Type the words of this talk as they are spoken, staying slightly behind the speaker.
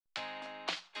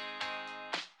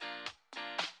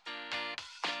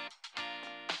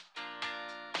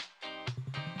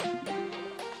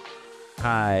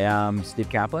Hi, I'm Steve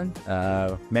Kaplan.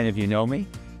 Many of you know me.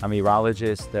 I'm a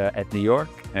urologist at New York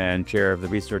and chair of the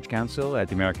Research Council at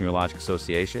the American Urologic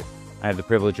Association. I have the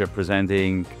privilege of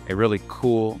presenting a really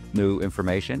cool new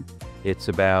information. It's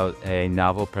about a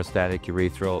novel prostatic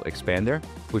urethral expander,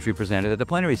 which we presented at the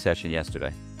plenary session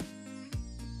yesterday.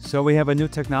 So we have a new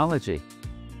technology,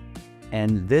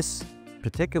 and this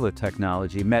particular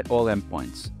technology met all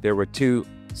endpoints. There were 2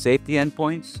 safety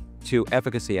endpoints, 2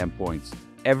 efficacy endpoints.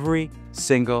 Every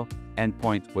single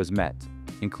endpoint was met,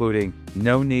 including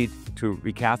no need to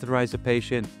recatheterize the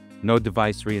patient, no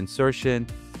device reinsertion,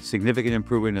 significant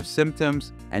improvement of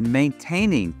symptoms, and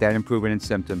maintaining that improvement in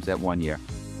symptoms at 1 year.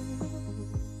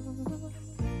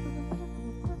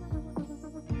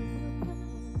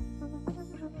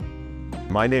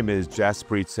 My name is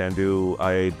Jaspreet Sandhu.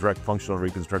 I direct functional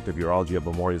reconstructive urology at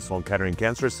Memorial Sloan Kettering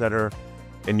Cancer Center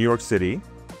in New York City.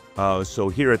 So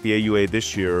here at the AUA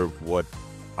this year, what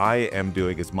I am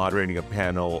doing is moderating a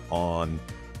panel on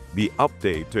the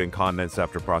update to Incontinence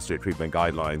After Prostate Treatment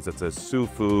guidelines. It's a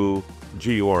SUFU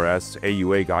GURS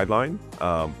AUA guideline.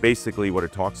 Basically what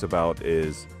it talks about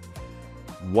is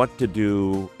what to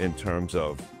do in terms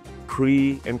of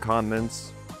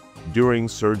pre-incontinence, during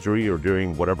surgery or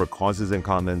during whatever causes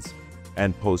incontinence,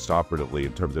 and post-operatively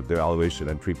in terms of the evaluation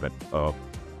and treatment of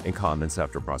incontinence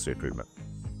after prostate treatment.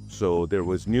 So there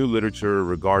was new literature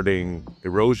regarding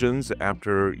erosions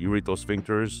after urethral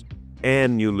sphincters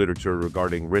and new literature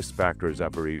regarding risk factors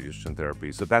after radiation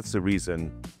therapy. So that's the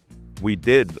reason we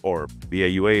did, or the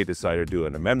AUA decided to do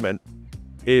an amendment.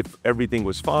 If everything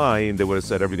was fine, they would have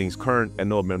said everything's current and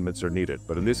no amendments are needed.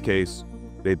 But in this case,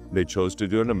 they chose to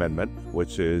do an amendment,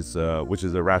 which is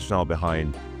the rationale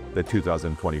behind the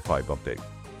 2025 update.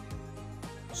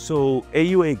 So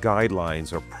AUA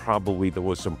guidelines are probably the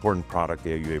most important product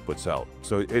the AUA puts out.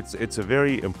 So it's a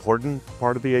very important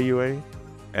part of the AUA,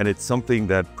 and it's something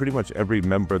that pretty much every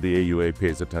member of the AUA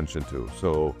pays attention to.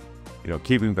 So,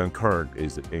 keeping them current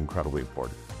is incredibly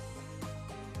important.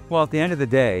 Well, at the end of the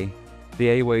day, the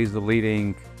AUA is the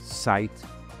leading site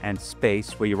and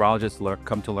space where urologists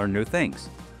come to learn new things.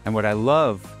 And what I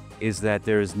love is that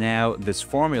there is now this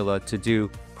formula to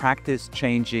do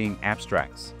practice-changing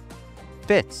abstracts.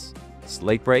 Fits. It's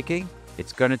late-breaking,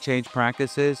 it's going to change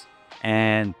practices,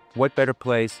 and what better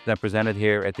place than presented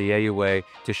here at the AUA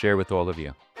to share with all of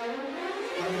you.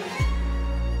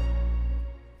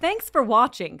 Thanks for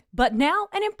watching, but now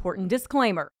an important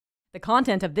disclaimer. The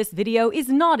content of this video is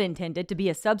not intended to be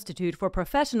a substitute for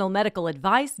professional medical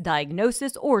advice,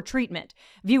 diagnosis, or treatment.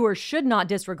 Viewers should not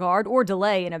disregard or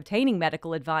delay in obtaining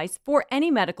medical advice for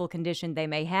any medical condition they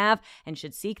may have and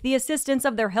should seek the assistance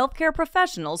of their healthcare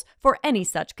professionals for any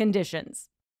such conditions.